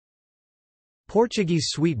Portuguese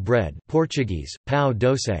sweet bread, Portuguese, pão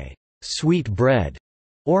doce, sweet bread,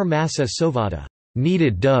 or massa sovada,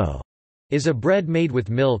 kneaded dough, is a bread made with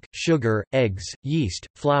milk, sugar, eggs, yeast,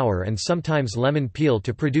 flour and sometimes lemon peel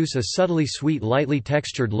to produce a subtly sweet lightly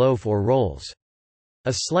textured loaf or rolls.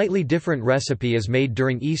 A slightly different recipe is made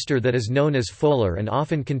during Easter that is known as folar and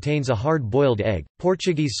often contains a hard-boiled egg.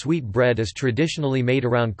 Portuguese sweet bread is traditionally made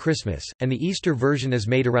around Christmas, and the Easter version is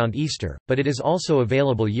made around Easter, but it is also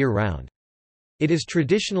available year-round. It is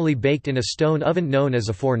traditionally baked in a stone oven known as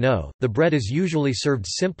a forno. The bread is usually served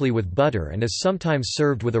simply with butter and is sometimes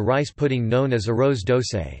served with a rice pudding known as arroz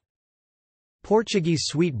doce. Portuguese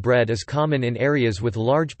sweet bread is common in areas with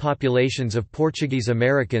large populations of Portuguese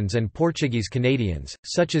Americans and Portuguese Canadians,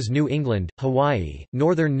 such as New England, Hawaii,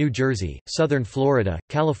 northern New Jersey, southern Florida,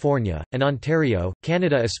 California, and Ontario,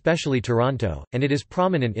 Canada, especially Toronto, and it is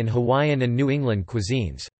prominent in Hawaiian and New England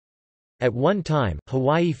cuisines. At one time,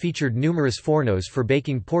 Hawaii featured numerous fornos for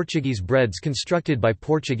baking Portuguese breads constructed by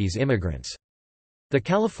Portuguese immigrants. The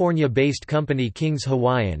California-based company King's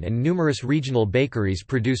Hawaiian and numerous regional bakeries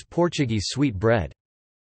produce Portuguese sweet bread.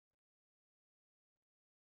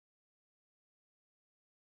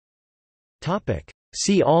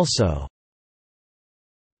 See also: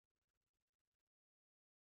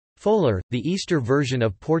 Folar, the Easter version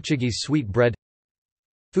of Portuguese sweet bread;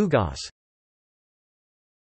 Fugaz.